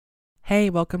Hey,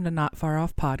 welcome to Not Far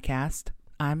Off Podcast.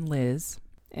 I'm Liz.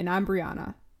 And I'm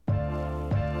Brianna.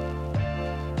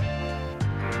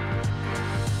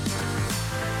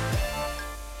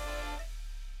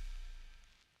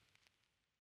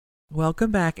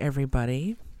 Welcome back,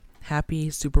 everybody. Happy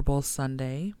Super Bowl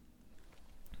Sunday,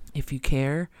 if you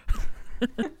care.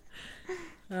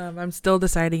 I'm still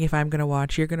deciding if I'm going to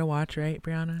watch. You're going to watch, right,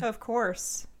 Brianna? Of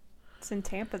course. It's in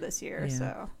Tampa this year,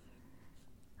 so.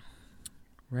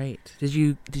 Right. Did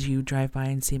you drive by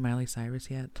and see Miley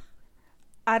Cyrus yet?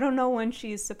 I don't know when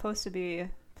she's supposed to be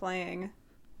playing.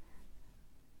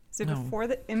 Is it before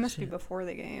the? It must be before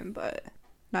the game, but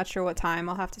not sure what time.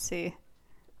 I'll have to see.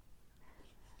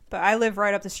 But I live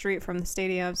right up the street from the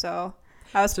stadium, so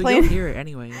I was playing. You'll hear it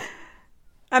anyway.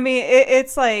 I mean,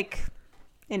 it's like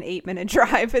an 8-minute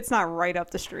drive. It's not right up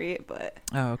the street, but.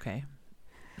 Oh, okay.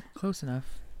 Close enough.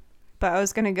 But I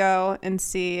was going to go and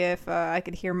see if I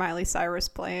could hear Miley Cyrus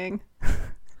playing.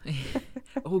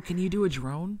 Oh, can you do a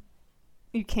drone?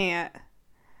 You can't.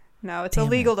 No, it's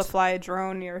illegal to fly a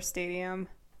drone near a stadium,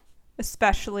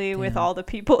 especially with all the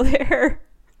people there.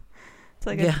 It's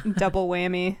like a double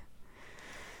whammy.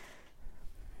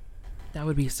 That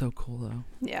would be so cool, though.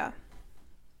 Yeah.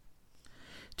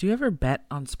 Do you ever bet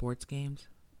on sports games?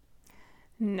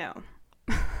 No.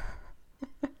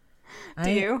 Do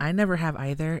you? I never have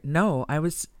either. No, I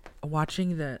was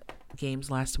watching the games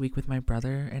last week with my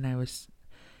brother, and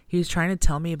he was trying to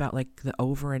tell me about like the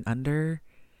over and under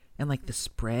and like the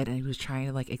spread, and he was trying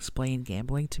to like explain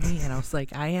gambling to me, and I was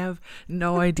like, I have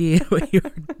no idea what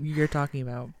you're talking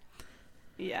about.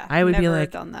 Yeah, I would never be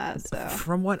like, done that. So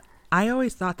from what I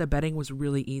always thought, that betting was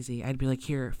really easy. I'd be like,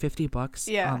 here,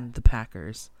 $50 on the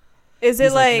Packers. Is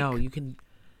it like no? You can.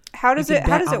 How does it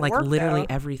like work? Literally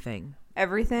though? Everything.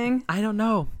 Everything? I don't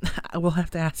know. We'll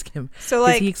have to ask him. So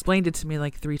like he explained it to me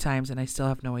like 3 times and I still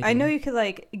have no idea. I know you could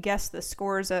like guess the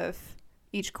scores of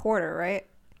each quarter, right?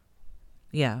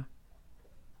 Yeah.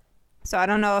 So I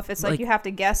don't know if it's like you have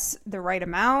to guess the right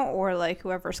amount or like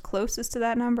whoever's closest to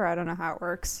that number. I don't know how it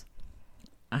works.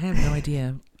 I have no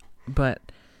idea.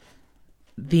 But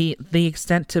the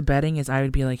extent to betting is I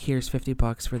would be like, here's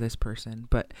 $50 for this person.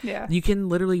 But you can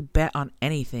literally bet on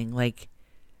anything. Like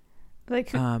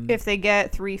if they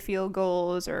get 3 field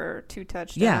goals or 2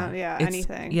 touchdowns,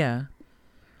 anything. Yeah.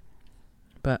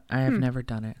 But I have never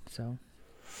done it, so.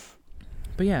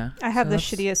 But yeah. I have the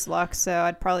shittiest luck, so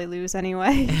I'd probably lose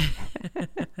anyway.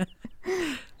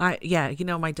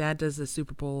 My dad does the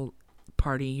Super Bowl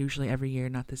party usually every year,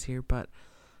 not this year, but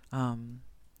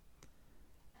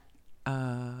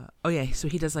so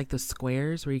he does like those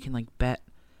squares where you can like bet.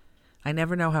 I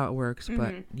never know how it works,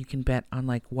 but you can bet on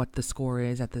like what the score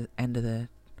is at the end of the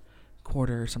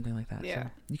quarter or something like that. Yeah. So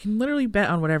you can literally bet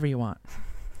on whatever you want.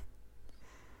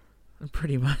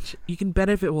 Pretty much. You can bet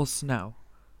if it will snow.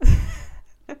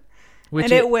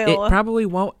 Which it will. It probably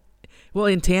won't. Well,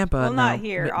 in Tampa. Well, not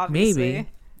here, obviously. Maybe.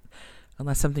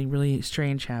 Unless something really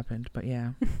strange happened, but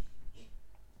yeah.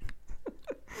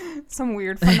 Some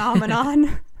weird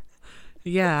phenomenon.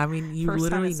 Yeah, I mean, you First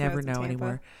literally never know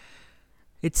anymore.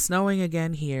 It's snowing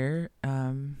again here.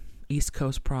 East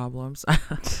Coast problems.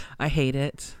 I hate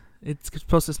it. It's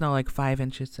supposed to snow like 5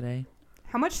 inches today.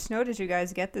 How much snow did you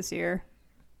guys get this year?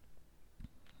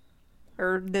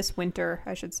 Or this winter,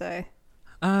 I should say.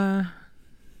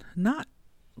 Not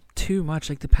too much.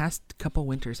 Like the past couple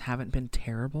winters haven't been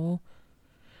terrible.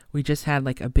 We just had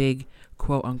like a big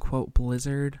quote unquote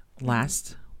blizzard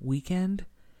last weekend.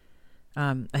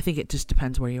 I think it just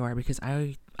depends where you are because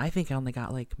I think I only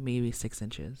got like maybe 6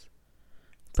 inches,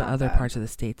 but other parts of the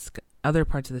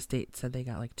state said they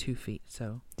got like 2 feet.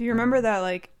 So do you remember that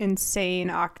like insane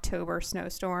October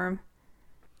snowstorm?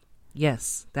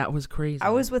 Yes, that was crazy. I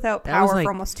was without power for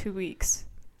almost 2 weeks.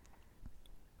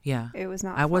 Yeah, it was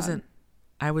not. I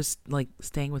was like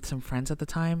staying with some friends at the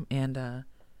time, and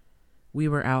we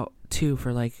were out too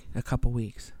for like a couple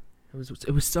weeks.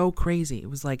 It was so crazy. It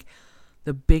was like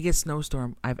the biggest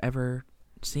snowstorm I've ever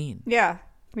seen. Yeah,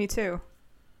 me too.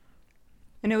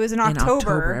 And it was in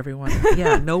October. Everyone.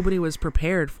 Yeah, nobody was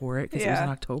prepared for it because it was in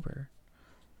October.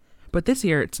 But this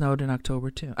year it snowed in October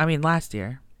too. I mean, last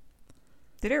year.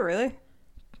 Did it really?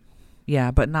 Yeah,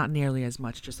 but not nearly as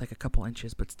much, just like a couple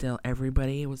inches. But still,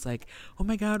 everybody was like, oh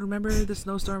my God, remember the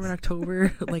snowstorm in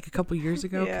October like a couple years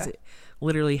ago? Because it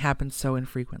literally happened so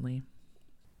infrequently.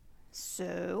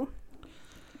 So,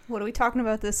 what are we talking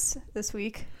about this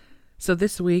week? So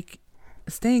this week,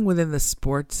 staying within the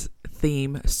sports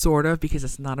theme, sort of, because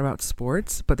it's not about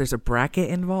sports, but there's a bracket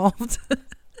involved.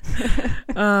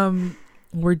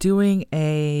 We're doing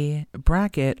a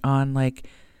bracket on like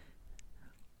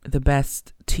the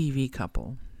best TV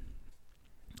couple.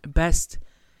 best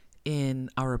in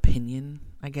our opinion.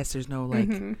 I guess there's no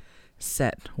like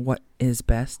set what is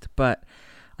best, but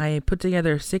I put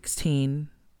together 16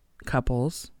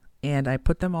 couples and I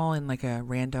put them all in like a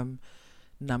random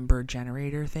number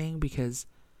generator thing because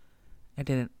I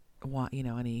didn't want,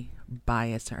 any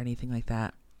bias or anything like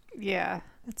that. Yeah,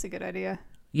 that's a good idea.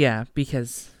 Yeah,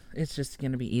 because it's just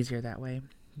going to be easier that way.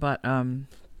 But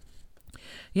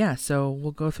yeah, so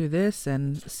we'll go through this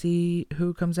and see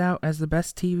who comes out as the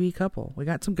best TV couple. We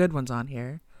got some good ones on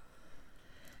here.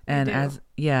 And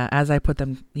as I put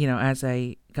them, as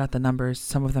I got the numbers,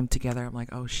 some of them together, I'm like,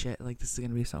 oh shit, like this is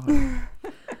going to be so hard.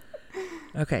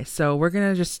 Okay, so we're going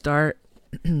to just start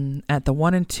at the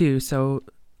 1 and 2. So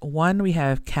 1, we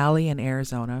have Callie and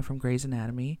Arizona from Grey's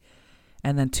Anatomy.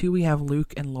 And then 2, we have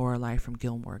Luke and Lorelai from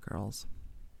Gilmore Girls.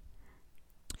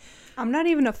 I'm not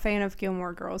even a fan of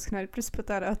Gilmore Girls. Can I just put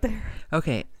that out there?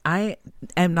 Okay, I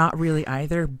am not really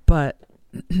either, but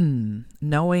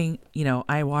knowing,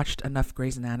 I watched enough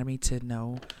Grey's Anatomy to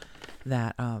know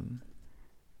that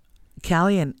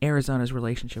Callie and Arizona's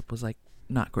relationship was like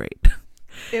not great.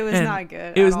 It was not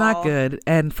good. It was not good.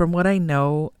 And from what I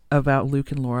know about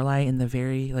Luke and Lorelai in the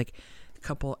very like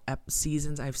couple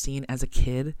seasons I've seen as a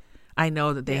kid, I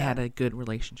know that they had a good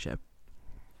relationship.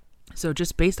 So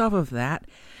just based off of that,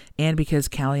 and because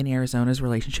Callie and Arizona's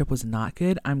relationship was not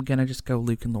good, I'm going to just go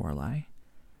Luke and Lorelai.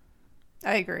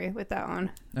 I agree with that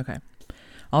one. Okay.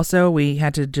 Also, we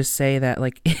had to just say that,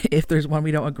 like, if there's one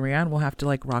we don't agree on, we'll have to,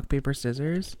 like, rock, paper,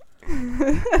 scissors.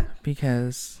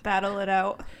 Because... battle it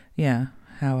out. Yeah.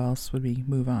 How else would we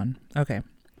move on? Okay.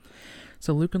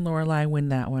 So Luke and Lorelai win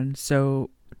that one. So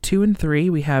 2 and 3,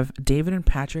 we have David and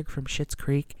Patrick from Schitt's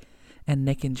Creek and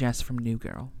Nick and Jess from New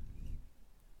Girl.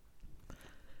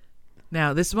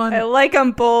 Now, this one... I like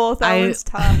them both. That one's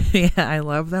tough. Yeah, I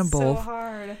love them both. So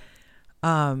hard.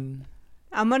 I'm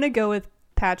going to go with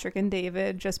Patrick and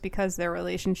David just because their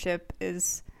relationship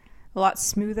is a lot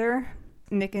smoother.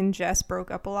 Nick and Jess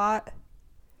broke up a lot.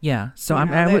 Yeah, so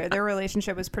their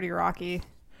relationship was pretty rocky.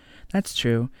 That's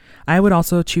true. I would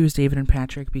also choose David and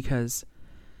Patrick because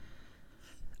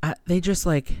they just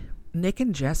like... Nick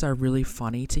and Jess are really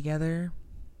funny together.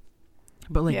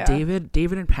 But like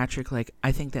David and Patrick, like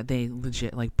I think that they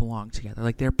legit like belong together.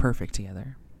 Like they're perfect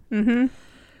together. Mm-hmm.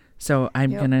 So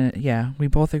I'm gonna, we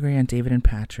both agree on David and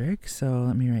Patrick. So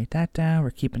let me write that down.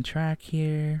 We're keeping track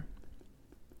here.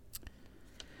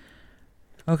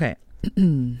 Okay.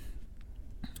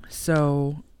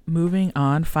 So moving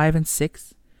on, 5 and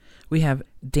 6, we have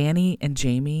Danny and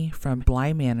Jamie from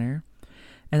Bly Manor,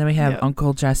 and then we have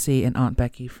Uncle Jesse and Aunt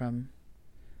Becky from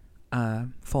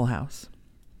Full House.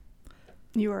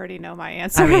 You already know my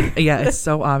answer. I mean, yeah, it's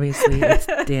so obviously it's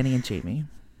Danny and Jamie.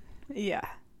 Yeah.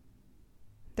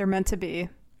 They're meant to be.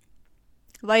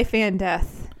 Life and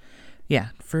death. Yeah,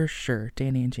 for sure.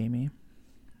 Danny and Jamie.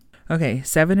 Okay,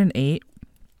 7 and 8.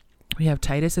 We have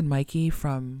Titus and Mikey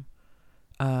from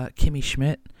Kimmy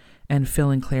Schmidt and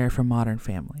Phil and Claire from Modern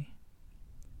Family.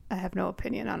 I have no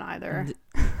opinion on either.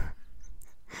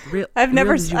 I've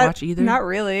never... Did you watch either? Not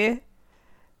really.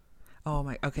 Oh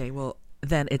my... Okay, well...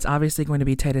 Then it's obviously going to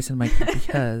be Titus and Mikey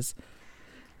because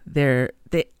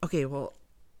okay, well,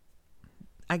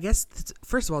 I guess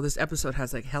first of all, this episode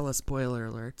has like hella spoiler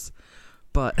alerts,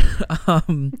 but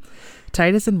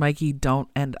Titus and Mikey don't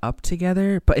end up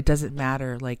together, but it doesn't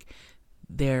matter. Like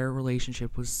their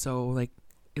relationship was so like,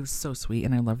 it was so sweet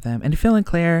and I love them. And Phil and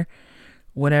Claire,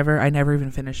 whatever, I never even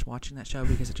finished watching that show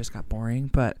because it just got boring,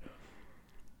 but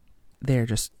they're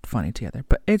just funny together.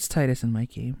 But it's Titus and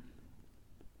Mikey.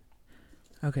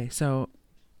 Okay, so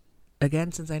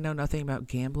again, since I know nothing about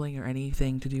gambling or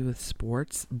anything to do with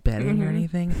sports, betting or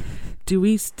anything, do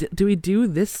we do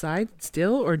this side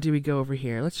still, or do we go over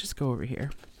here? Let's just go over here.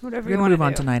 Whatever you want to do. We're going to move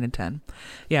on to 9 and 10.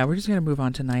 Yeah, we're just going to move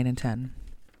on to 9 and 10,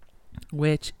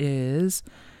 which is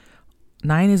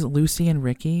 9 is Lucy and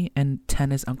Ricky, and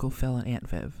 10 is Uncle Phil and Aunt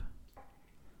Viv.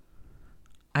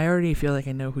 I already feel like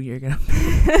I know who you're going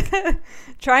to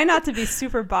Try not to be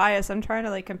super biased. I'm trying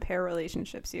to like compare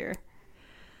relationships here.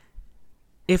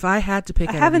 If I had to pick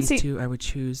out of these two, I would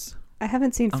choose... I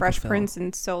haven't seen Fresh Prince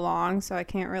in so long, so I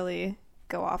can't really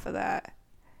go off of that.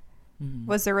 Mm.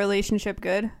 Was the relationship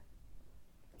good?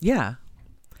 Yeah.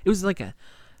 It was like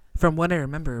from what I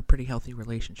remember, a pretty healthy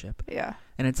relationship. Yeah.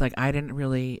 And it's like, I didn't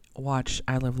really watch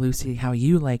I Love Lucy how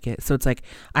you like it. So it's like,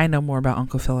 I know more about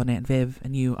Uncle Phil and Aunt Viv,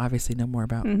 and you obviously know more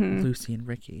about Lucy and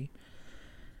Ricky.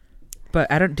 But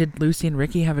did Lucy and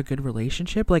Ricky have a good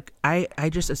relationship? Like, I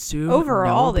just assume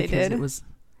overall they did. It was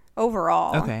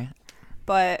overall. Okay.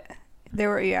 But there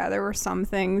were some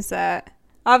things that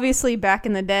obviously back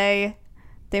in the day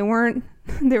they were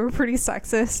pretty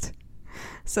sexist.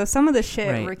 So some of the shit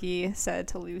Right. Ricky said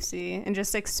to Lucy and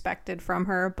just expected from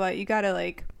her, but you gotta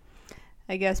like,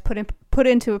 I guess put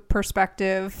into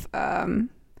perspective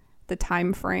the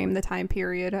time frame, the time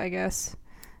period, I guess.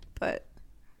 But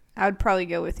I would probably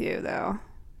go with you though,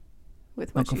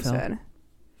 with what Uncle you Phil. said.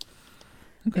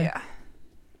 Okay. Yeah.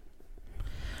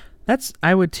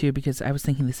 I would too, because I was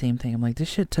thinking the same thing. I'm like, this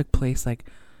shit took place like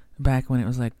back when it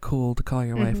was like cool to call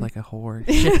your wife like a whore.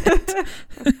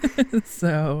 Shit.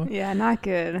 So Yeah, not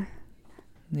good.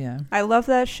 yeah. I love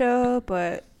that show,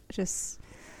 but just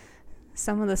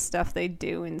some of the stuff they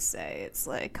do and say, it's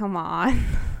like, come on.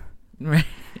 Right.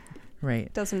 Right.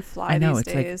 It doesn't fly I know, these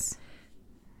it's like- days.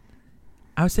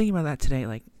 I was thinking about that today.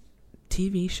 Like,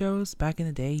 TV shows back in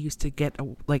the day used to get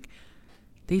like,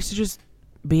 they used to just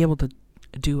be able to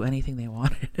do anything they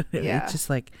wanted. Yeah. It's just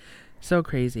like so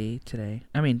crazy today.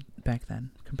 I mean, back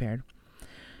then compared.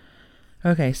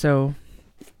 Okay, so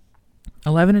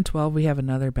 11 and 12, we have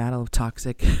another battle of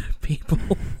toxic people.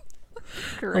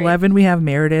 Great. 11, we have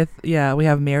Meredith. Yeah, we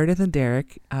have Meredith and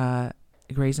Derek,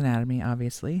 Grey's Anatomy,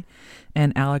 obviously,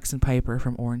 and Alex and Piper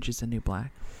from Orange is the New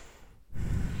Black.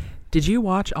 Did you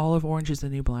watch all of Orange is the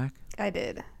New Black? I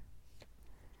did.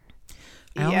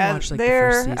 I only watched, like, the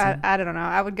first season. I don't know.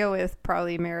 I would go with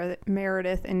probably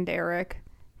Meredith and Derek,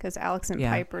 because Alex and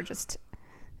Piper just,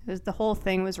 the whole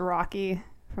thing was rocky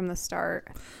from the start.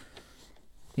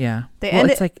 Yeah. They Well,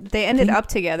 ended it's like, they ended up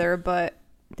together, but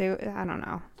I don't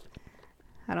know.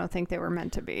 I don't think they were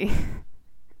meant to be.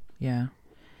 yeah.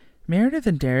 Meredith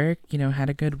and Derek, had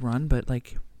a good run, but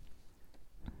like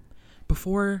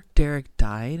before Derek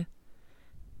died,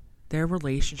 their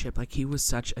relationship, like, he was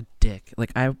such a dick.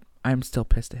 Like, I'm still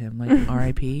pissed at him. Like,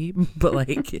 R.I.P. But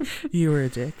like, you were a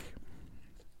dick.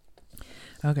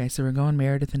 Okay, so we're going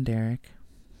Meredith and Derek.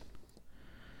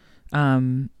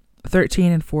 13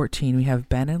 and 14, we have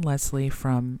Ben and Leslie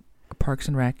from Parks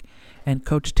and Rec, and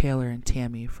Coach Taylor and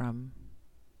Tammy from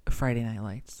Friday Night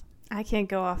Lights. I can't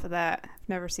go off of that. I've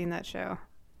never seen that show.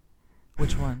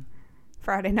 Which one?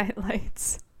 Friday Night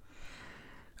Lights.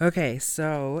 Okay,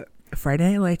 so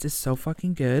Friday Night Lights is so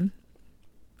fucking good,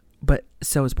 but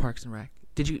so is Parks and Rec.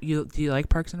 Do you like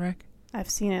Parks and Rec? I've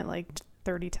seen it like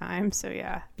 30 times, so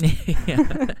yeah.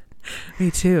 Yeah, me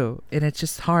too. And it's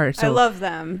just hard. So I love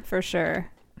them for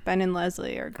sure. Ben and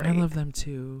Leslie are great. I love them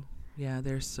too. Yeah,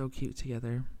 they're so cute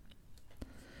together.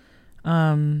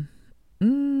 I'm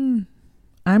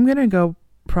gonna go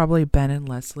probably Ben and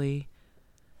Leslie,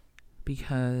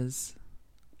 because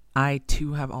I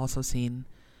too have also seen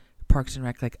Parks and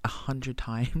Rec like 100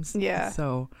 times. Yeah.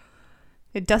 So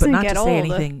it doesn't but not get to old. say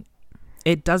anything.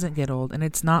 It doesn't get old, and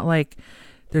it's not like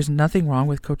there's nothing wrong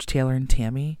with Coach Taylor and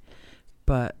Tammy,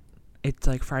 but it's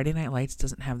like Friday Night Lights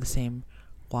doesn't have the same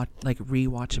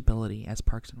rewatchability as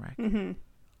Parks and Rec. Mm-hmm.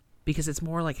 Because it's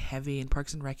more like heavy, and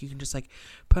Parks and Rec you can just like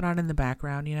put on in the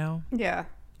background, Yeah.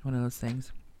 one of those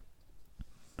things.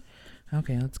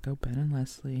 Okay, let's go Ben and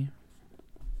Leslie.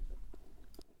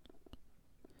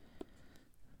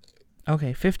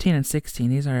 Okay, 15 and 16.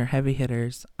 These are heavy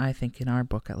hitters, I think, in our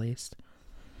book at least.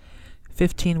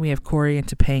 15, we have Corey and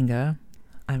Topanga.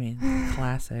 I mean,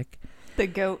 classic. The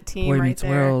GOAT team Boy right Meets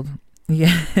there. World.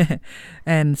 Yeah.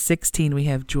 And 16, we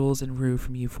have Jules and Rue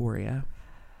from Euphoria.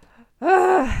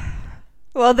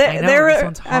 Well, this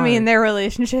one's I mean, hard. their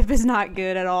relationship is not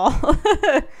good at all.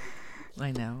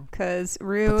 I know. Because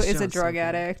Rue But the is a show's so drug good.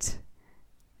 addict,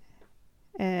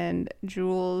 and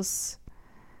Jules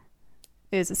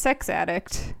is a sex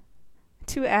addict.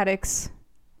 Two addicts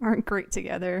aren't great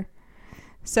together.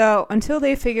 So until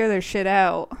they figure their shit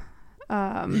out,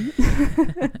 I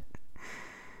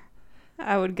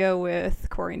would go with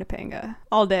Corey and Topanga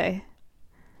all day.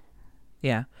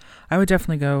 Yeah. I would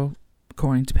definitely go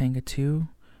Corey and Topanga too,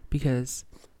 because,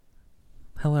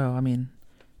 hello, I mean,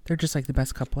 they're just like the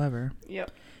best couple ever.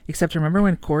 Yep. Except remember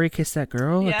when Corey kissed that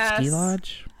girl at the ski Yes.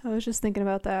 lodge? I was just thinking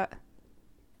about that.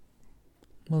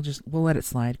 We'll let it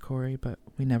slide, Corey, but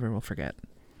we never will forget.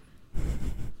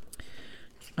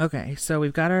 Okay, so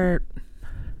we've got our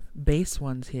base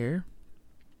ones here.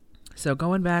 So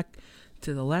going back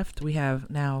to the left, we have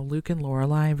now Luke and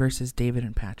Lorelai versus David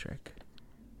and Patrick.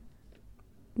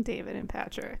 David and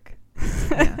Patrick.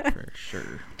 Yeah, for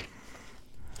sure.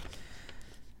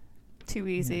 Too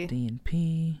easy. D and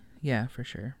P. Yeah, for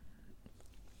sure.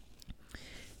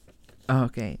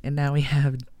 Okay, and now we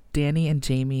have Danny and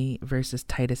Jamie versus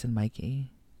Titus and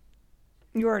Mikey.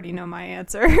 You already know my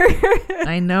answer.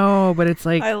 I know, but it's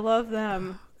like, I love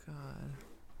them. God,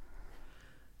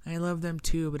 I love them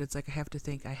too, but it's like I have to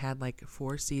think. I had like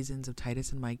 4 seasons of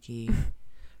Titus and Mikey.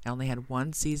 I only had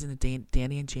 1 season of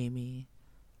Danny and Jamie.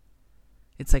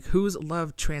 It's like, whose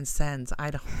love transcends?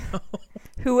 I don't know.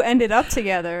 who ended up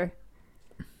together.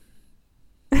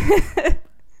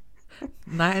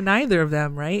 Neither of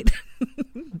them, right?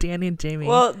 Danny and Jamie.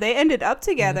 Well, they ended up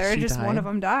together. Yeah, just died. one of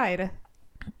them died.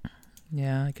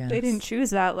 Yeah, I guess. They didn't choose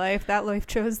that life. That life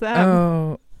chose them.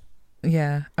 Oh,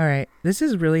 yeah. All right. This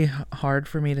is really hard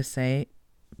for me to say,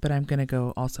 but I'm going to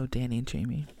go also Danny and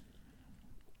Jamie.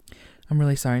 I'm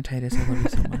really sorry, Titus. I love you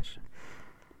so much.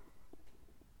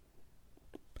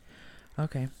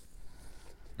 Okay.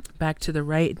 Back to the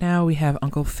right now, we have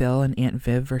Uncle Phil and Aunt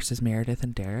Viv versus Meredith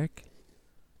and Derek.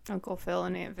 Uncle Phil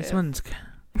and Aunt Viv. This one's...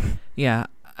 Yeah,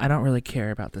 I don't really care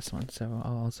about this one, so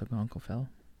I'll also go Uncle Phil.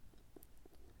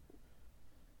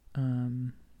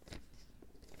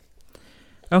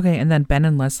 Okay, and then Ben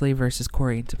and Leslie versus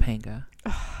Corey and Topanga.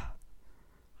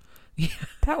 Yeah.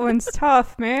 That one's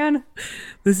tough, man.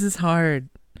 This is hard.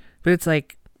 But it's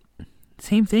like,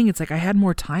 same thing. It's like I had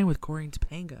more time with Corey and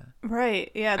Topanga.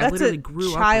 Right, yeah. That's a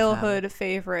childhood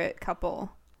favorite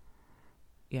couple.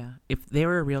 Yeah. If they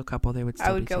were a real couple, they would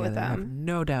still be together. I would go with them. I have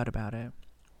no doubt about it.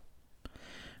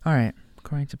 All right,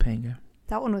 Corey and Topanga.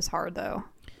 That one was hard, though.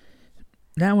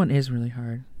 That one is really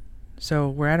hard. So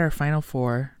we're at our final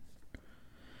four.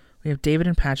 We have David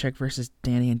and Patrick versus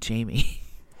Danny and Jamie.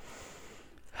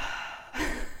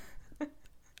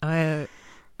 I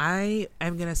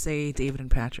am going to say David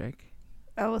and Patrick.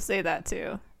 I will say that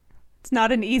too. It's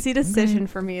not an easy decision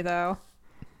for me though.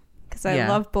 Because I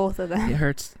love both of them. It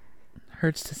hurts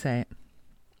to say it.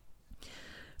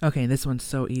 Okay, this one's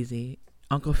so easy.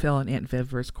 Uncle Phil and Aunt Viv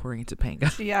versus Corey and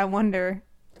Topanga. Yeah, I wonder.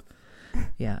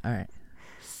 Yeah, all right.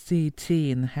 CT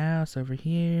in the house over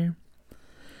here.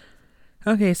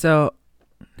 Okay, so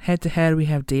head to head we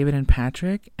have David and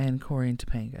Patrick and Corey and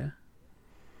Topanga.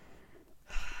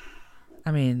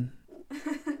 I mean...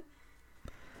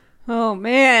 Oh,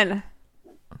 man.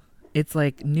 It's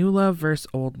like new love versus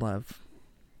old love.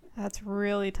 That's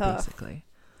really tough. Basically.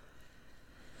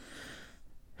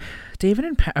 David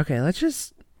and Patrick...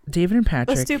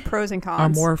 Let's do pros and cons. Are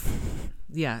more...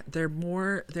 Yeah, their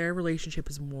relationship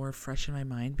is more fresh in my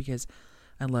mind because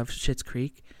I love Schitt's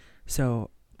Creek. So,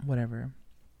 whatever.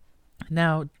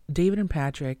 Now, David and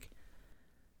Patrick,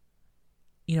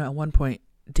 at one point,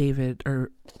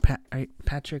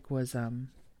 Patrick was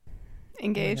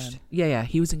engaged. Yeah,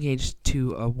 he was engaged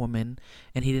to a woman,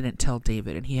 and he didn't tell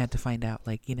David, and he had to find out,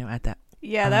 at that.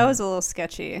 Yeah, that was a little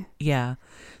sketchy. Yeah,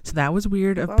 so that was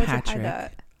weird of Patrick. Why would you hide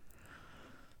that?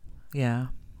 Yeah,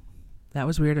 that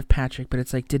was weird of Patrick. But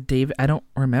it's like, did David? I don't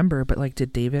remember, but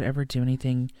did David ever do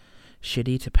anything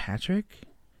shitty to Patrick?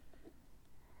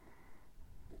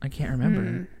 I can't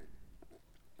remember.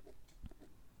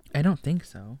 I don't think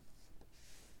so.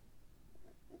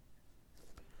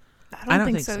 I don't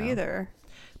think so either.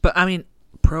 But I mean,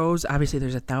 pros, obviously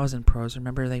there's 1,000 pros.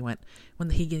 Remember when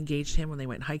he engaged him when they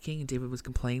went hiking and David was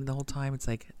complaining the whole time. It's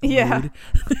like, yeah.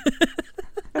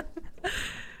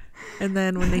 And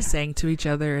then when they sang to each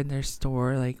other in their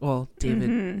store,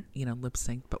 David, lip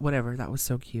sync, but whatever. That was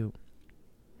so cute.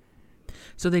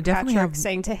 So they definitely Patrick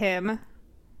sang to him.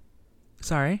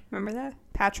 Sorry? Remember that?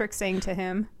 Patrick sang to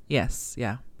him. Yes,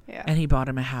 yeah. Yeah. And he bought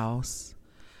him a house.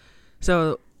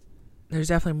 So there's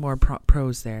definitely more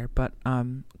pros there. But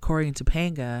Corey and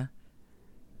Topanga,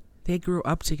 they grew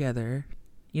up together.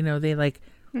 They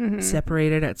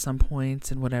separated at some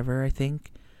points and whatever, I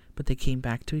think. But they came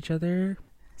back to each other.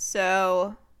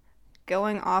 So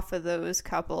going off of those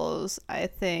couples, I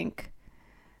think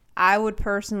I would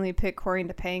personally pick Corey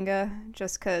and Topanga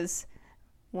just because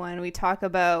when we talk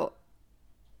about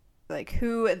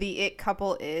who the it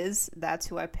couple is, that's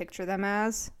who I picture them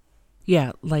as.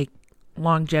 Yeah,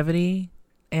 longevity,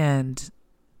 and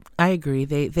I agree.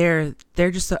 They're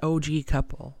just the OG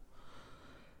couple.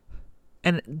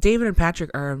 And David and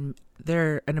Patrick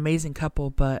they're an amazing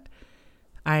couple, but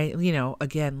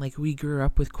again, we grew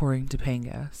up with Corey and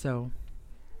Topanga, so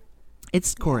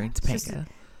it's Corey and Topanga.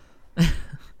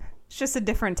 It's just a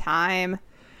different time,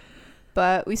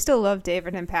 but we still love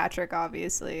David and Patrick,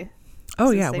 obviously.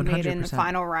 Oh yeah, 100%. They made it in the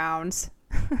final rounds.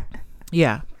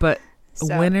 Yeah, but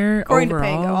winner Corey overall,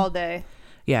 and Topanga all day.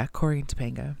 Yeah, Corey and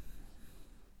Topanga.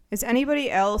 Is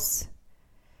anybody else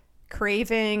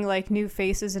craving new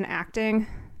faces in acting?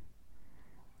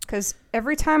 Because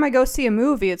every time I go see a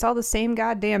movie, it's all the same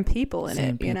goddamn people in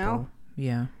it.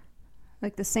 Yeah.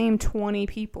 The same 20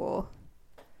 people.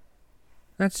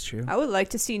 That's true. I would like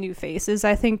to see new faces.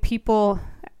 I think people,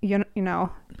 new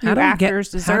actors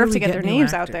deserve to get their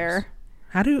names out there.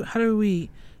 How do we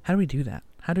do that?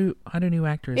 How do new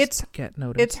actors get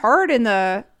noticed? It's hard in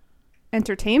the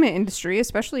entertainment industry,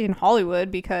 especially in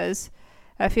Hollywood, because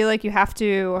I feel like you have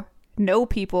to know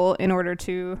people in order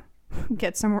to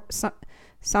get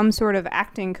some sort of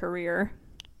acting career.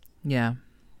 Yeah.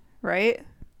 Right?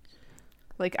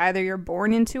 Like either you're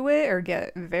born into it or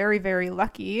get very, very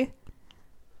lucky,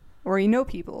 or you know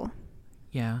people.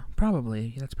 Yeah,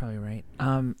 probably. That's probably right.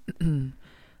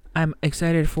 I'm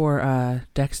excited for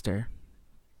Dexter.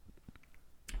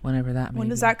 Whenever that may When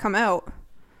does be. that come out?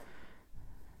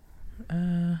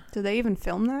 Did they even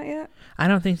film that yet? I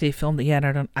don't think they filmed it yet.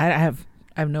 I have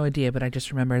no idea, but I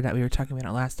just remember that we were talking about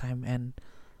it last time, and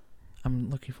I'm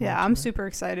looking forward to it. Yeah, I'm super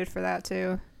excited for that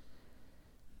too.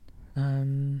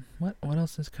 What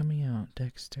else is coming out?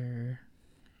 Dexter.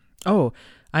 Oh,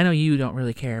 I know you don't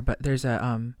really care, but there's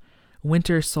a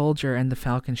Winter Soldier and the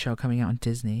Falcon show coming out on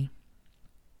Disney.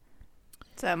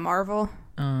 Is that Marvel?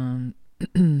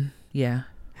 Yeah.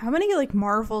 How many like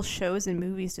Marvel shows and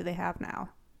movies do they have now?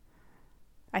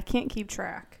 I can't keep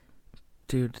track.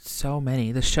 Dude, so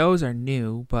many. The shows are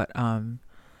new, but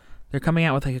they're coming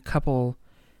out with like a couple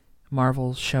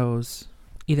Marvel shows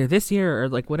either this year or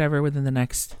like whatever within the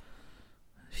next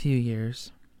few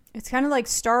years. It's kind of like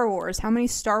Star Wars. How many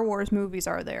Star Wars movies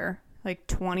are there? Like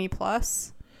 20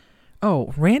 plus?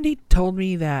 Oh, Randy told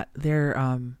me that they're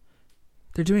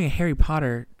doing a Harry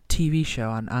Potter TV show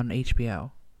on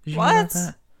HBO. Did you know about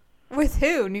that? With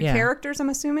who? New characters, I'm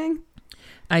assuming?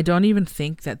 I don't even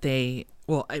think that they...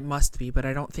 Well, it must be, but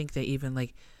I don't think they even,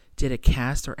 like, did a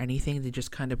cast or anything. They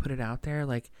just kind of put it out there,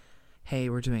 like, hey,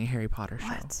 we're doing a Harry Potter show.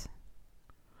 What?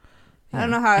 Yeah. I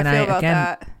don't know how I feel about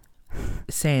that.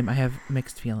 Same. I have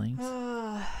mixed feelings.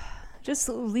 Just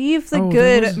leave the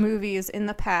good movies in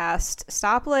the past.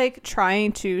 Stop, like,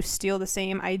 trying to steal the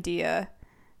same idea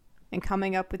and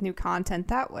coming up with new content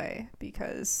that way,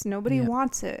 because nobody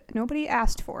wants it. Nobody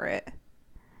asked for it.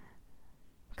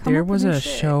 There was a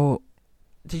show.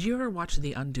 Did you ever watch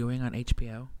The Undoing on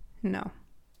HBO? No.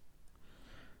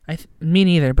 Me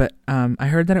neither, but I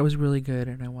heard that it was really good,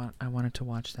 and I wanted to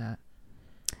watch that.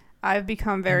 I've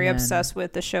become very obsessed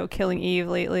with the show Killing Eve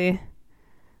lately.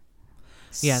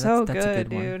 Yeah, so that's a good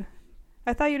dude. one.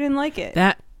 I thought you didn't like it.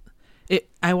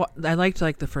 I liked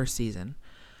like the first season,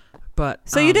 but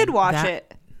so you did watch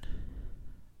it.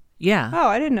 Yeah. Oh,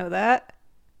 I didn't know that.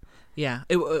 Yeah,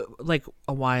 it like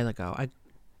a while ago.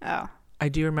 I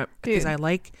do remember because I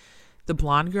like the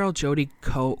blonde girl, Jodie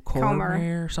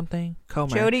Comer or something.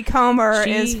 Jodie Comer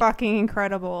is fucking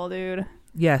incredible, dude.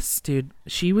 Yes, dude.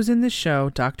 She was in the show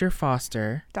Dr.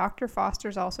 Foster. Dr.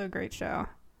 Foster's also a great show.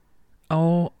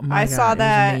 Oh my god, I saw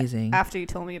that amazing. after you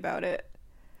told me about it.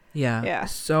 Yeah.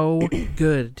 So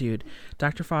good, dude.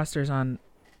 Dr. Foster's on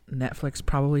Netflix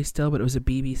probably still, but it was a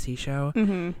BBC show,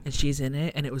 and she's in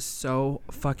it, and it was so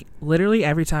fucking. Literally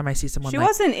every time I see someone, she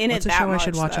wasn't in it that much. What's a show I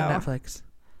should watch on Netflix?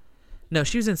 No,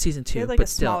 she was in season 2. She had like but a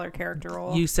smaller character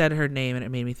role. You said her name, and it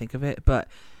made me think of it. But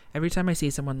every time I see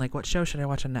someone like, what show should I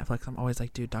watch on Netflix? I'm always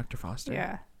like, dude, Dr. Foster.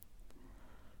 Yeah,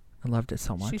 I loved it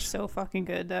so much. She's so fucking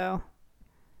good, though.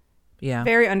 Yeah,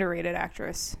 very underrated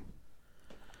actress.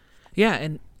 Yeah,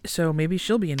 and so maybe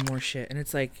she'll be in more shit, and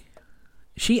it's like.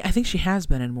 I think she has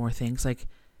been in more things. Like,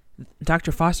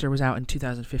 Dr. Foster was out in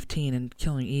 2015, and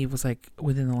Killing Eve was like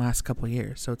within the last couple of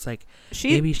years. So it's like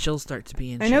maybe she'll start to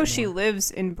be in. I know she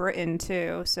lives in Britain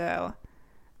too, so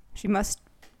she must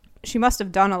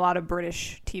have done a lot of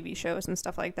British TV shows and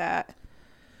stuff like that.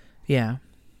 Yeah.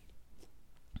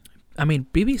 I mean,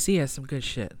 BBC has some good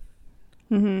shit.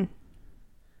 Mhm.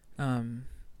 I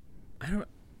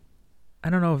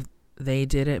don't know if they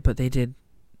did it, but they did.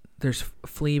 There's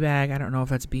Fleabag. I don't know if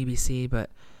that's BBC, but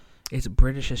it's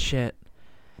British as shit,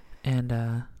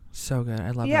 and so good. I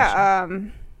love that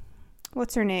show.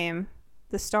 What's her name?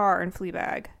 The star in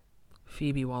Fleabag.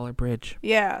 Phoebe Waller-Bridge.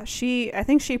 Yeah, I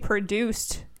think she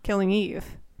produced Killing Eve.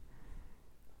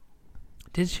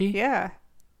 Did she? Yeah.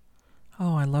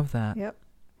 Oh, I love that. Yep.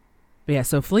 But yeah,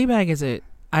 so Fleabag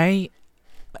I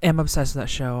am obsessed with that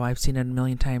show. I've seen it a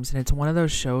million times, and it's one of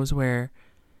those shows where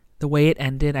the way it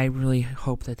ended, I really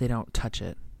hope that they don't touch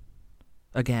it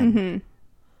again.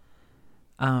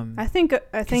 Mm-hmm. I think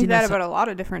that about a lot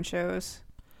of different shows.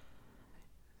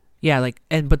 Yeah,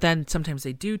 but then sometimes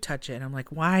they do touch it, and I'm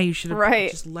like, why? You should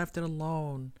have just left it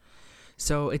alone.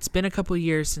 So it's been a couple of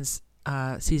years since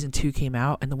season 2 came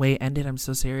out, and the way it ended, I'm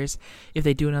so serious. If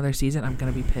they do another season, I'm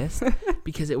gonna be pissed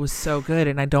because it was so good,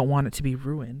 and I don't want it to be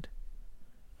ruined.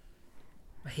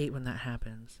 I hate when that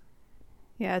happens.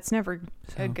 Yeah, it's never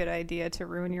a good idea to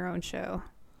ruin your own show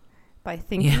by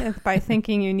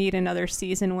thinking you need another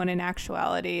season when in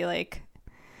actuality, like,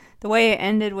 the way it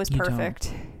ended was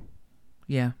perfect.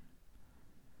 Yeah.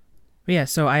 But yeah,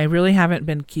 so I really haven't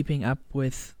been keeping up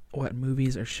with what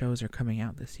movies or shows are coming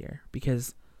out this year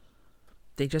because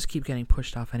they just keep getting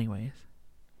pushed off anyways.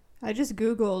 I just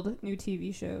Googled new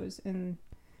TV shows, and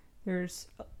There's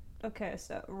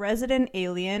so Resident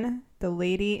Alien, The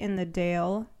Lady in the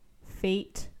Dale,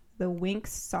 Fate, The Winx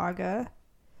Saga,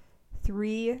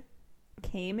 Three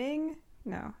Caminos.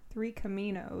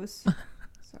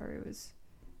 Sorry, it was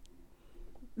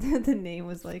the name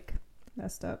was like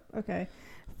messed up. Okay.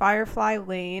 Firefly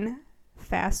Lane,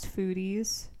 Fast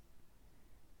Foodies,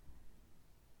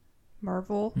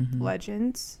 Marvel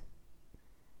Legends,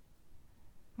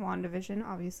 WandaVision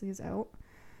obviously is out.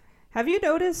 Have you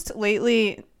noticed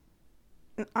lately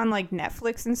on like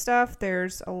Netflix and stuff,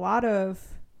 there's a lot of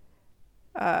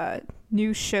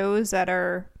new shows that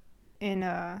are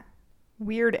in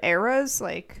weird eras,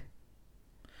 like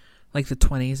the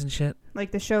 20s and shit?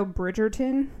 Like the show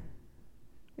Bridgerton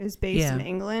is based in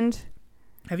England.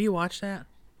 Have you watched that?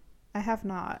 I have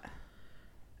not.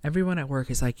 Everyone at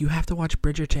work is like, you have to watch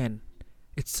Bridgerton.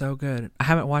 It's so good. I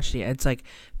haven't watched it yet. It's like,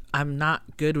 I'm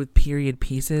not good with period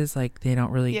pieces. Like, they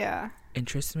don't really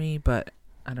interest me, but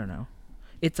I don't know.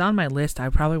 It's on my list. I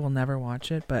probably will never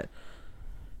watch it, but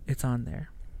it's on there.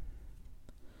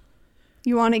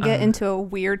 You want to get into a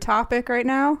weird topic right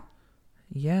now?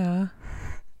 Yeah.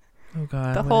 Oh,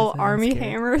 God. The whole Armie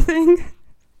Hammer thing?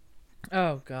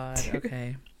 Oh, God.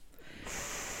 Okay.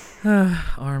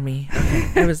 Army.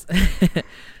 Okay. I was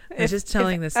just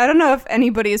telling this. I don't know if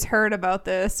anybody's heard about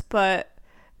this, but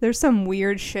there's some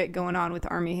weird shit going on with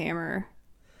Armie Hammer.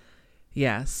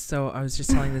 Yeah, so I was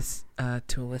just telling this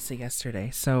to Alyssa yesterday.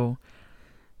 So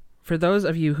for those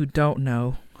of you who don't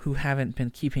know, who haven't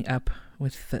been keeping up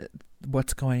with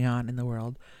what's going on in the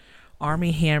world,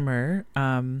 Armie Hammer,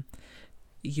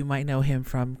 you might know him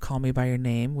from Call Me By Your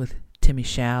Name with Timmy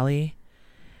Chalamet.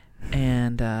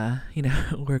 And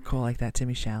we're cool like that,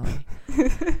 Timmy Chalamet.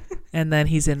 And then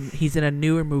he's in a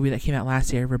newer movie that came out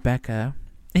last year, Rebecca.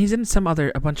 And he's in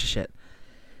a bunch of shit.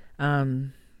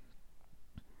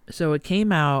 So it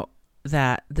came out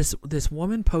that this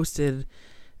woman posted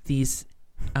these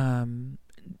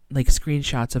like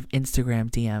screenshots of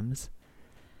Instagram DMs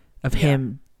of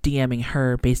him DMing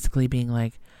her, basically being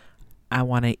like, I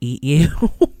want to eat you.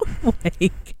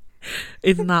 Like,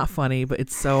 it's not funny, but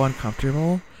it's so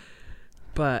uncomfortable.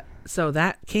 But so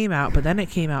that came out, but then it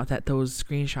came out that those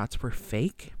screenshots were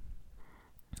fake.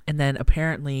 And then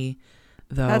apparently,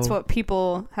 though, that's what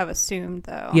people have assumed,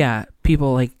 though. Yeah,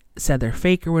 people like said they're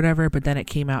fake or whatever, but then it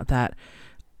came out that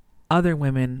other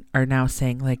women are now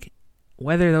saying, like,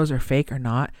 whether those are fake or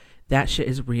not, that shit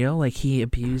is real. Like, he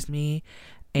abused me,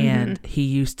 and he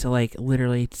used to like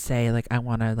literally say like, I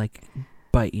want to like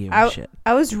bite you and shit.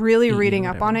 I was really reading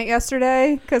up on it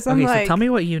yesterday because I'm like, so tell me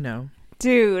what you know,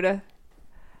 dude.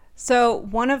 So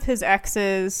one of his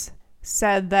exes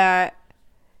said that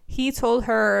he told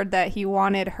her that he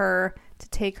wanted her to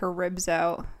take her ribs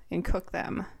out and cook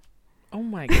them. Oh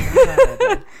my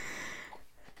God.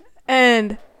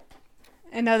 And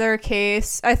another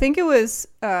case, I think it was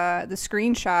the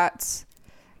screenshots.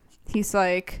 He's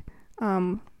like,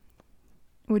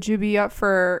 would you be up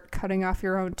for cutting off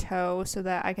your own toe so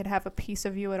that I could have a piece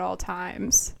of you at all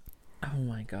times? Oh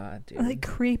my God, dude. Like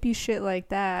creepy shit like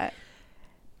that.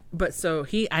 But so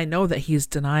I know that he's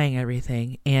denying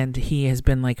everything, and he has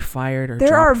been like fired or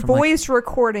there are from, voice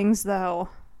recordings though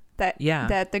that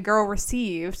the girl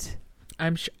received.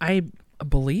 I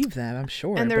believe that, I'm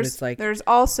sure. And there's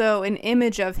also an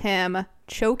image of him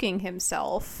choking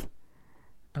himself.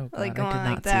 Oh God, like going I did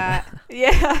not like that. See that.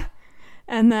 Yeah.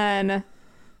 And then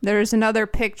there's another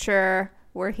picture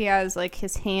where he has like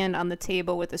his hand on the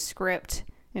table with a script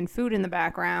and food in the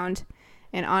background.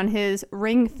 And on his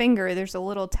ring finger, there's a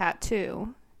little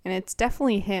tattoo. And it's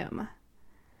definitely him.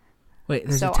 Wait,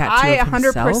 there's so a tattoo of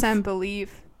himself? I 100%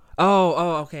 believe.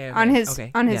 Oh, okay. On his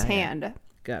hand. Yeah.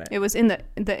 Got it. It was in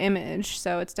the image,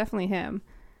 so it's definitely him.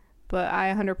 But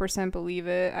I 100% believe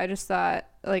it. I just thought,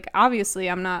 like, obviously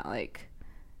I'm not, like,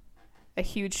 a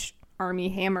huge Armie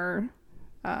Hammer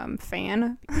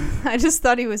fan. I just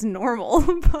thought he was normal,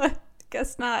 but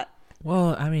guess not.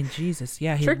 Well, I mean, Jesus.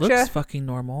 Yeah, he looks fucking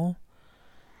normal.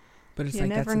 But it's like,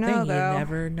 that's the thing. You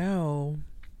never know.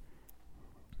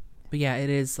 But yeah,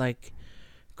 it is, like,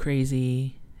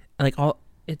 crazy. Like,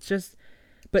 it's just...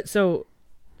 But so...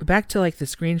 Back to like the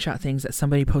screenshot things that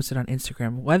somebody posted on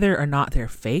Instagram, whether or not they're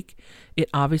fake, it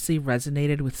obviously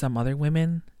resonated with some other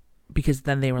women because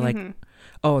then they were like,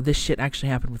 oh, this shit actually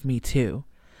happened with me too.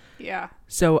 Yeah.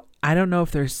 So I don't know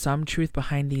if there's some truth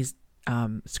behind these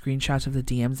screenshots of the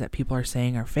DMs that people are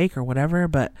saying are fake or whatever,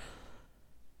 but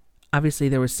obviously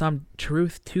there was some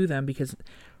truth to them because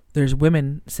there's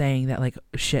women saying that like,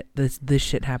 shit, this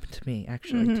shit happened to me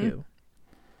actually too.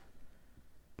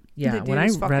 Yeah, when I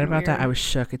read about that, I was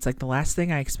shook. It's like the last thing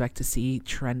I expect to see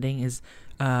trending is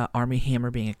Armie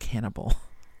Hammer being a cannibal.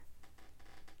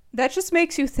 That just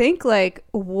makes you think, like,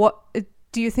 what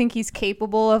do you think he's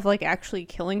capable of, like, actually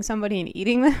killing somebody and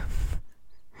eating them?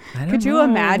 Could you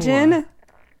imagine?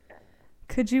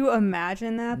 Could you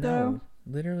imagine that, though?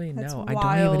 Literally, That's no. wild.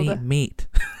 I don't even eat meat.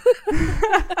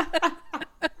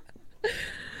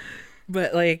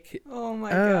 But like, oh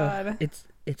my god,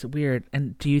 it's weird.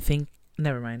 And do you think?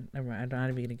 Never mind. I'm not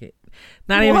even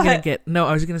gonna get. No,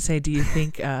 I was gonna say, do you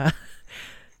think?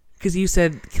 Because you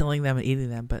said killing them and eating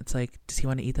them, but it's like, does he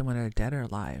want to eat them when they're dead or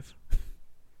alive?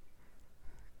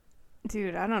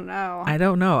 Dude, I don't know. I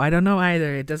don't know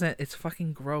either. It doesn't. It's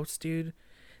fucking gross, dude.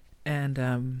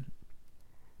 And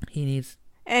he needs.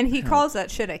 And he calls that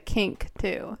shit a kink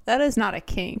too. That is not a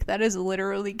kink. That is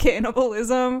literally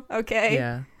cannibalism. Okay.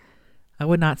 Yeah. I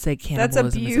would not say cannibalism.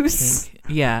 That's abuse. Is a kink.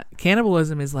 Yeah,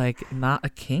 cannibalism is like not a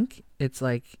kink. It's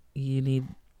like you need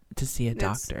to see a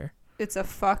doctor. It's a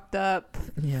fucked up.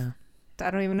 Yeah. I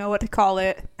don't even know what to call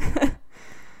it. I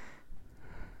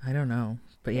don't know,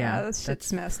 but yeah, that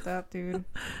shit's messed up, dude.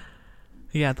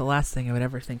 Yeah, the last thing I would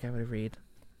ever think I would read.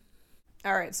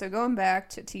 All right, so going back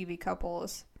to TV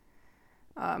couples,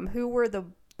 who were the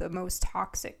most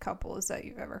toxic couples that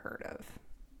you've ever heard of?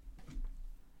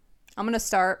 I'm going to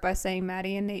start by saying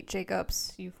Maddie and Nate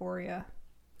Jacobs, Euphoria.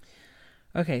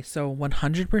 Okay, so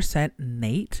 100%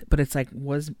 Nate, but it's like,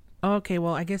 okay,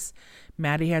 well, I guess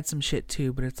Maddie had some shit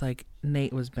too, but it's like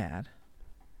Nate was bad.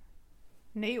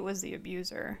 Nate was the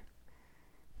abuser.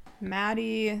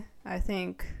 Maddie, I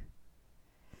think,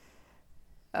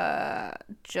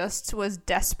 just was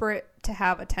desperate to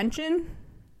have attention.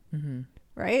 Mm-hmm.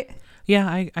 Right? Yeah,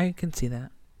 I can see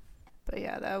that. But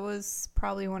yeah, that was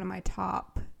probably one of my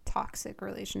top toxic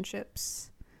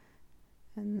relationships.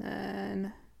 And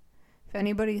then, if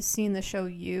anybody's seen the show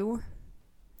You,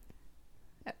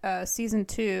 season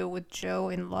 2 with Joe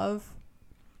in Love.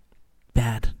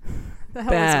 Bad. That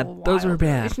bad. Was a wild Those were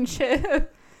bad.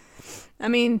 Relationship. I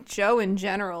mean, Joe in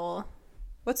general.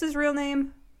 What's his real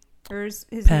name? Or is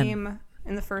his Penn. name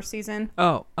in the first season?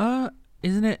 Oh,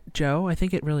 isn't it Joe? I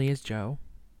think it really is Joe.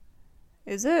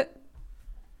 Is it?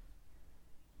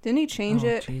 Didn't he change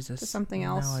it Jesus. to something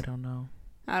else? No, I don't know.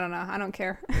 I don't know. I don't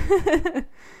care.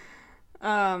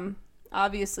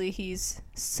 Obviously, he's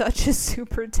such a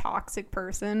super toxic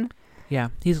person. Yeah,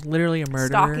 he's literally a murderer.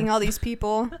 Stalking all these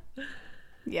people.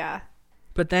 Yeah.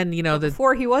 But then,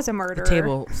 before he was a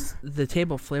murderer. The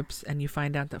table flips and you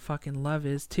find out that fucking Love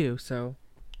is too, so.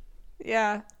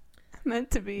 Yeah.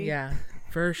 Meant to be. Yeah,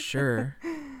 for sure.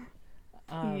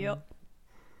 Yep.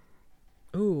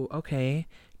 Ooh, okay.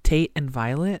 Tate and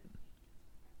Violet.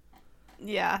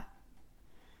 Yeah.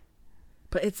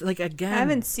 But it's like, again. I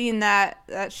haven't seen that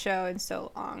show in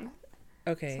so long.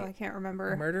 Okay. So I can't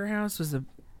remember. Murder House was the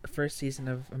first season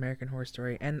of American Horror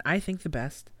Story, and I think the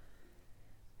best.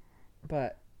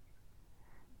 But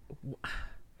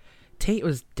Tate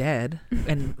was dead,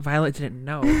 and Violet didn't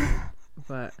know.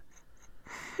 But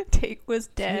Tate was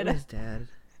dead. Tate was dead.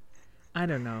 I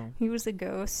don't know. He was a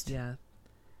ghost. Yeah.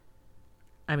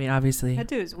 I mean, obviously. That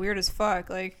dude is weird as fuck.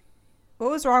 Like,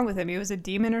 what was wrong with him? He was a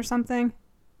demon or something?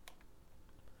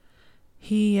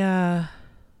 He was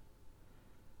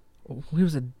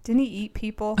a... Didn't he eat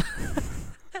people?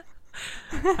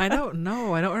 I don't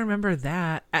know. I don't remember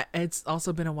that. It's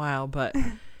also been a while, but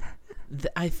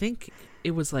I think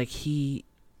it was like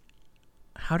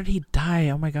how did he die?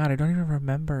 Oh my god, I don't even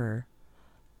remember.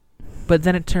 But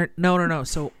then it turned... No.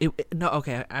 So,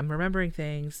 okay, I'm remembering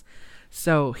things.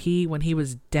 So, when he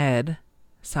was dead,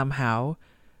 somehow,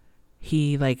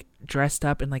 he, like, dressed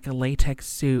up in, like, a latex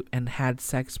suit and had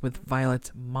sex with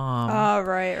Violet's mom. Oh,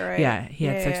 right. Yeah, he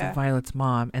had sex with Violet's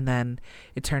mom, and then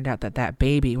it turned out that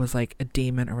baby was, like, a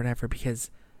demon or whatever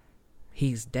because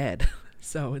he's dead.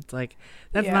 So, it's like,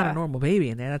 that's not a normal baby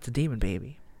in there. That's a demon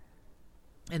baby.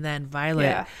 And then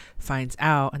Violet finds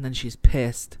out, and then she's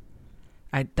pissed.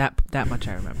 That much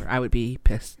I remember. I would be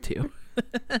pissed, too.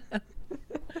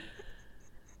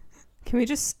 Can we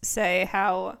just say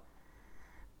how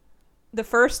the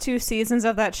first 2 seasons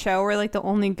of that show were like the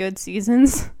only good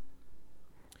seasons?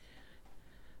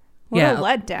 What a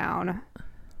letdown.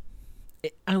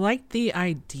 I liked the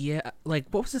idea. Like,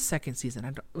 what was the second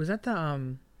season? Was that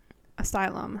the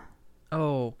Asylum?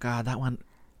 Oh god, that one.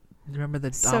 Remember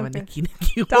the So Dominique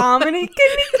Nikki? Dominique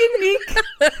Nick.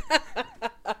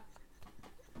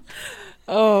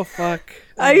 Oh fuck!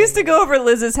 I used to go over to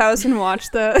Liz's house and watch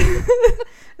the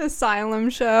Asylum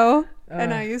show,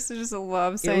 and I used to just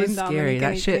love saying it was scary.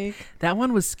 Dominique Nick. That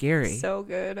one was scary. So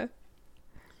good.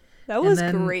 That was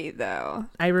great, though.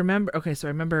 I remember. Okay, so I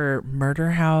remember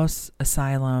Murder House,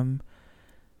 Asylum.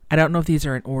 I don't know if these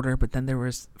are in order, but then there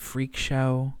was Freak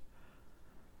Show.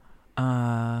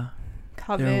 College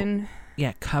Coven.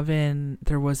 Coven.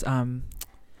 There was the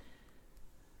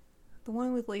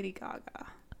one with Lady Gaga.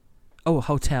 Oh,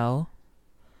 Hotel.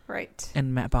 Right.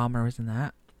 And Matt Bomer was in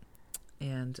that.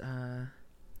 And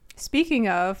speaking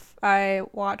of, I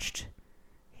watched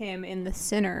him in The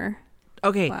Sinner.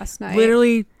 Okay, last night.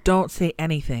 Literally don't say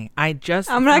anything. I'm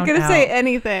not going to say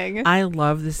anything. I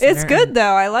love The Sinner. It's good though.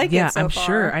 I like it so far. I'm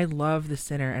sure. I love The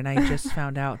Sinner, and I just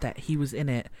found out that he was in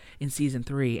it in season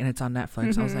 3, and it's on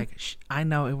Netflix. I was like, I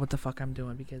know what the fuck I'm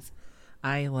doing because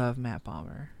I love Matt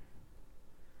Bomer.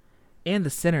 And The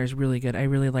Sinner is really good. I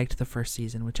really liked the first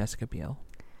season with Jessica Biel.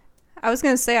 I was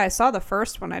going to say I saw the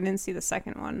first one. I didn't see the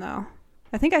second one though.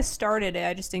 I think I started it.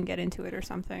 I just didn't get into it or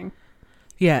something.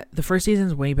 Yeah, the first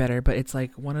season's way better, but it's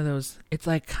like one of those, it's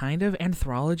like kind of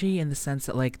anthology in the sense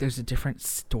that like there's a different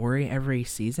story every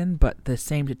season, but the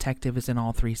same detective is in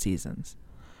all 3 seasons.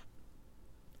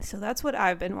 So that's what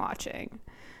I've been watching.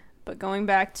 But going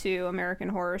back to American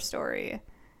Horror Story.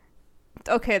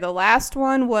 Okay, the last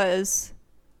one was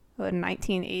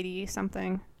 1980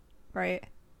 something, right?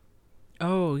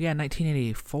 Oh, yeah,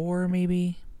 1984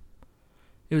 maybe.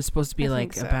 It was supposed to be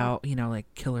like so. About, like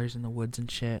killers in the woods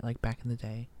and shit, like back in the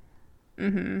day.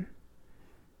 Mm-hmm.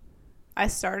 I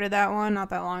started that one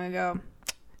not that long ago.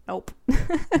 Nope.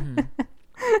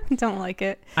 Mm-hmm. Don't like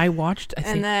it. I watched, I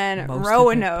think, and then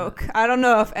Roanoke. I don't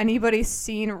know if anybody's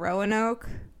seen Roanoke.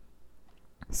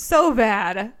 So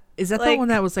bad. Is that the one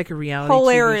that was like a reality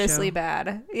hilariously TV show?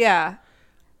 bad. Yeah.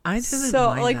 I didn't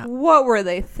mind like that. What were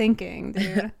they thinking,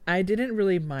 dude? I didn't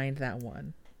really mind that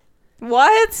one.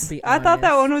 What? I thought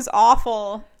that one was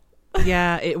awful.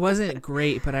 Yeah, it wasn't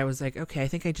great, but I was like, okay, I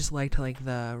think I just liked like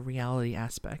the reality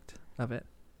aspect of it.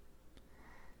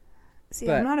 See,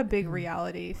 I'm not a big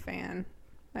reality fan,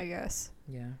 I guess.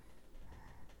 Yeah.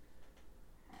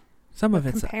 Some of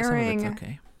it's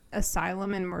okay.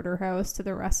 Asylum and Murder House to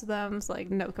the rest of them is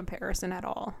like no comparison at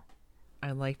all.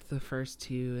 I liked the first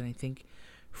 2, and I think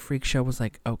Freak Show was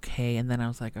like okay, and then I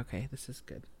was like, okay, this is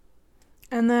good.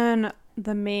 And then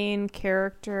the main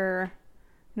character,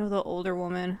 the older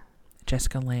woman.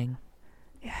 Jessica Lange.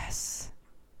 Yes.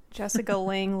 Jessica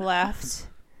Lange left.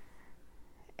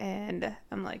 And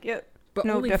I'm like, yep. But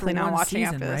no, definitely not watching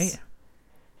season, after this. Right?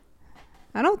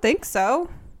 I don't think so.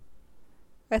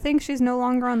 I think she's no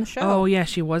longer on the show. Oh, yeah.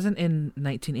 She wasn't in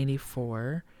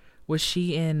 1984. Was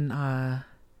she in... I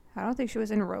don't think she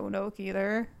was in Roanoke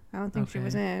either. I don't think she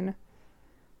was in...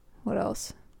 What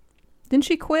else? Didn't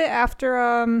she quit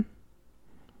after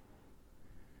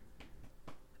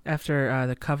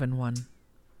the Coven one?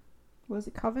 Was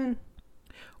it Coven?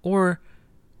 Or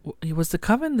was the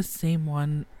Coven the same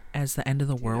one as the End of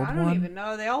the World one? I don't even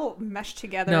know. They all mesh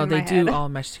together. No, in they my do head. all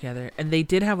mesh together, and they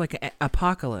did have like an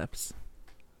Apocalypse.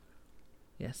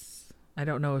 Yes, I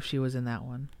don't know if she was in that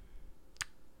one.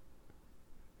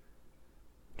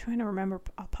 I'm trying to remember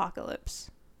Apocalypse.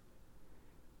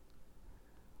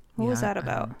 What was that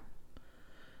about?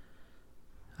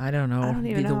 I don't know. I don't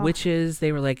even know. The witches,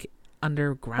 they were like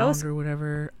underground or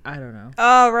whatever. I don't know.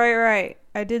 Oh, right.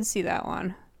 I did see that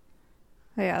one.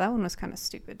 Oh, yeah, that one was kind of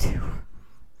stupid too.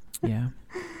 Yeah.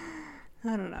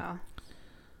 I don't know.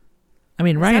 I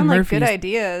mean, Ryan Murphy. Good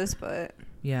ideas, but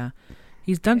yeah,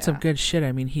 he's done some good shit.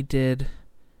 I mean, he did.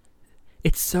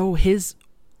 It's so his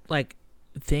like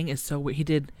thing is so he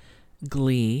did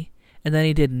Glee, and then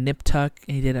he did Nip Tuck,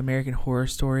 and he did American Horror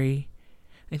Story.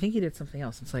 I think he did something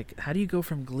else. It's like, how do you go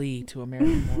from Glee to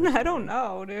American Horror Story? I don't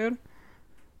know, dude.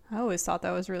 I always thought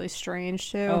that was really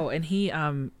strange too. Oh, and he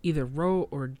either wrote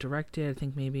or directed, I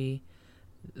think maybe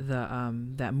the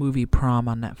that movie Prom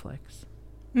on Netflix.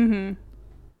 Mm-hmm.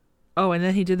 Oh, and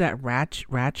then he did that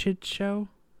Ratched show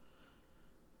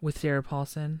with Sarah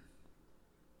Paulson.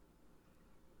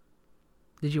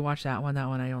 Did you watch that one? That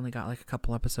one I only got like a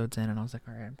couple episodes in, and I was like,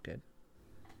 all right, I'm good.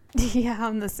 Yeah,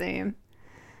 I'm the same.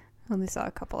 I only saw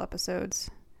a couple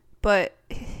episodes, but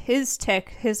his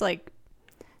like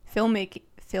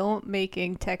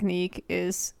filmmaking technique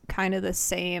is kind of the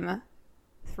same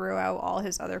throughout all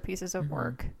his other pieces of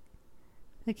work.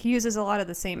 Like he uses a lot of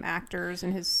the same actors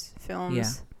in his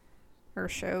films or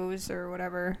shows or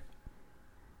whatever,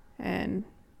 and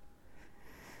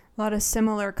a lot of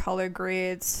similar color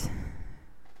grades.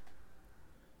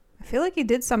 I feel like he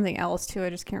did something else too. I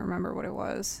just can't remember what it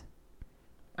was.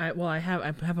 I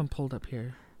have him pulled up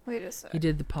here. Wait a sec. He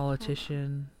did The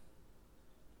Politician.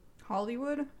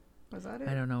 Hollywood? Was that it?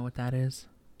 I don't know what that is.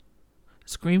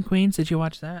 Scream Queens, did you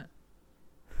watch that?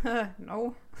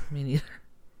 No. Me neither.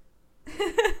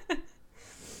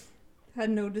 Had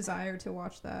no desire to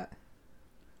watch that.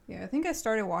 Yeah, I think I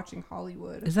started watching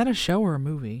Hollywood. Is that a show or a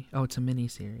movie? Oh, it's a mini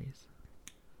series.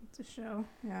 It's a show,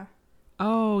 yeah.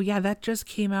 Oh, yeah, that just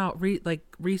came out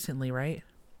recently, right?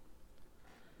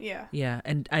 Yeah. Yeah,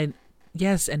 and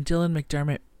yes, and Dylan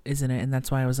McDermott is in it, and that's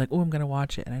why I was like, oh, I'm going to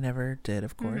watch it, and I never did,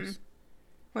 of course. Mm-hmm.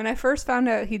 When I first found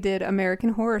out he did American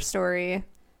Horror Story,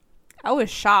 I was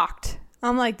shocked.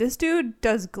 I'm like, this dude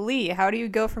does Glee. How do you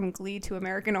go from Glee to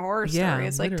American Horror Story? Yeah,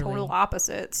 It's like literally. total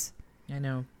opposites. I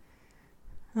know.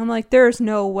 I'm like, there's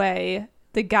no way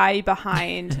the guy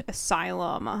behind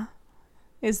Asylum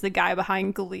is the guy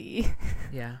behind Glee.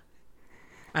 Yeah.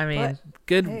 I mean,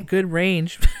 but, good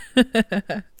range.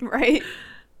 Right?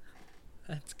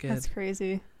 That's good. That's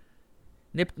crazy.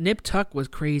 Nip Tuck was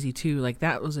crazy too. Like,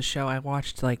 that was a show I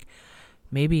watched like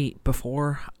maybe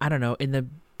before, I don't know, in the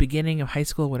beginning of high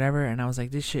school, whatever, and I was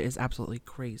like, this shit is absolutely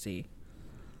crazy.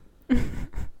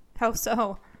 How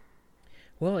so?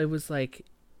 Well, it was like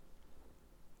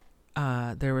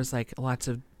there was like lots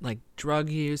of like drug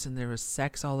use, and there was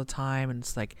sex all the time, and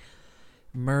it's like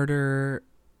murder,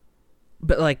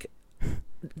 but like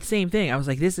same thing. I was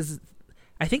like, this is,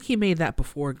 I think he made that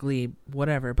before Glee,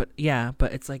 whatever, but yeah,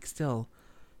 but it's like still,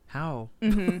 how?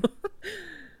 Mm-hmm.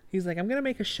 He's like, I'm gonna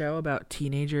make a show about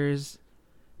teenagers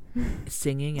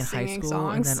singing in high school,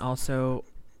 songs. and then also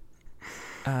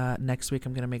next week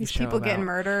I'm gonna make These a show people about getting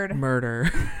murdered.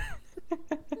 Murder.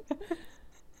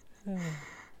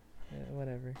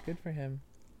 Whatever. Good for him.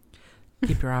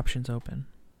 Keep your options open.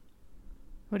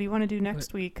 What do you want to do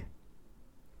next week?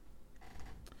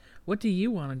 What do you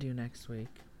want to do next week?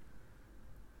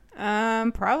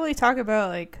 Probably talk about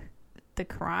like the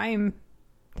crime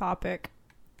topic.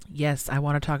 Yes, I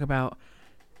want to talk about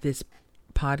this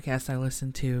podcast I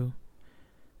listened to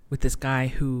with this guy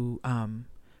who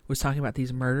was talking about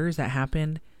these murders that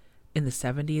happened in the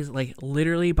 70s, like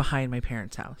literally behind my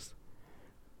parents' house.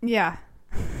 Yeah.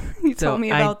 You told me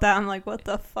about that. I'm like, what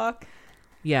the fuck?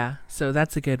 Yeah, so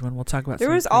that's a good one. We'll talk about there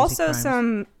some was crazy also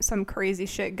crimes. some crazy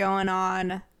shit going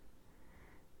on.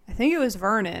 I think it was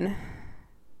Vernon.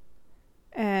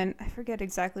 And I forget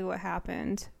exactly what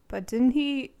happened, but didn't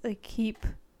he like keep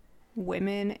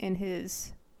women in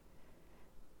his,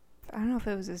 I don't know if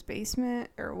it was his basement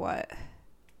or what.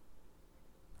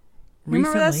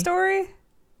 Remember that story?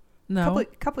 No.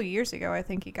 Couple years ago, I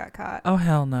think he got caught. Oh,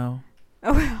 hell no.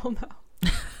 Oh, hell no.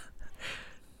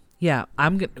 Yeah, I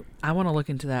want to look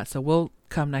into that. So we'll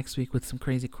come next week with some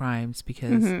crazy crimes,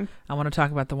 because I want to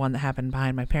talk about the one that happened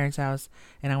behind my parents' house,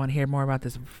 and I want to hear more about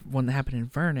this one that happened in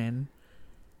Vernon.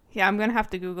 Yeah, I'm going to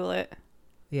have to Google it.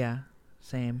 Yeah,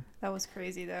 same. That was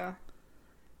crazy, though.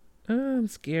 Oh, I'm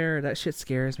scared. That shit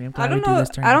scares me. I'm glad I don't we do know. this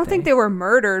during I the don't think day. they were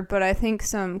murdered, but I think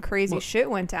some crazy shit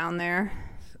went down there.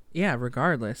 Yeah,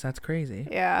 regardless, that's crazy.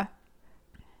 Yeah.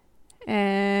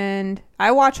 And I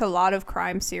watch a lot of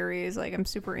crime series. Like, I'm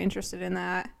super interested in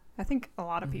that. I think a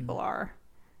lot of people are.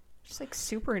 Just like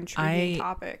super intriguing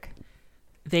topic.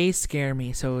 They scare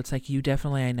me. So it's like, you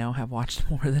definitely, I know, have watched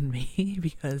more than me,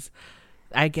 because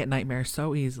I get nightmares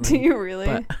so easily. Do you really?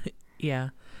 But, yeah.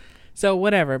 So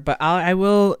whatever. But I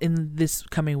will, in this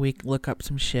coming week, look up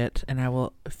some shit, and I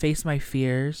will face my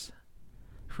fears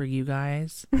for you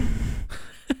guys.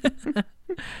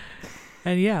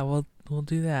 And yeah, we'll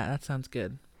do that. That sounds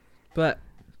good. But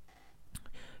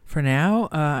for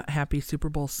now, happy Super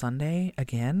Bowl Sunday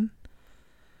again.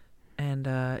 And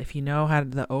if you know how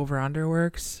the over-under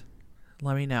works,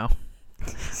 let me know.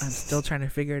 I'm still trying to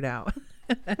figure it out.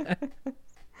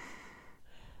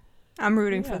 I'm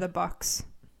rooting for the Bucks,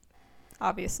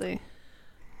 obviously.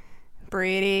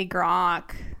 Brady,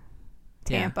 Gronk,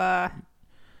 Tampa. Yeah.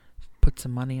 Put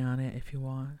some money on it if you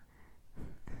want.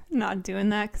 Not doing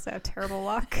that because I have terrible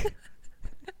luck.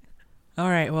 All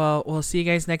right, well, we'll see you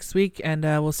guys next week, and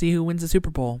we'll see who wins the Super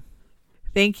Bowl.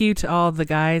 Thank you to all the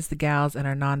guys, the gals, and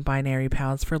our non-binary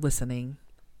pals for listening.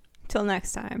 Till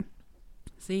next time.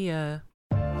 See ya.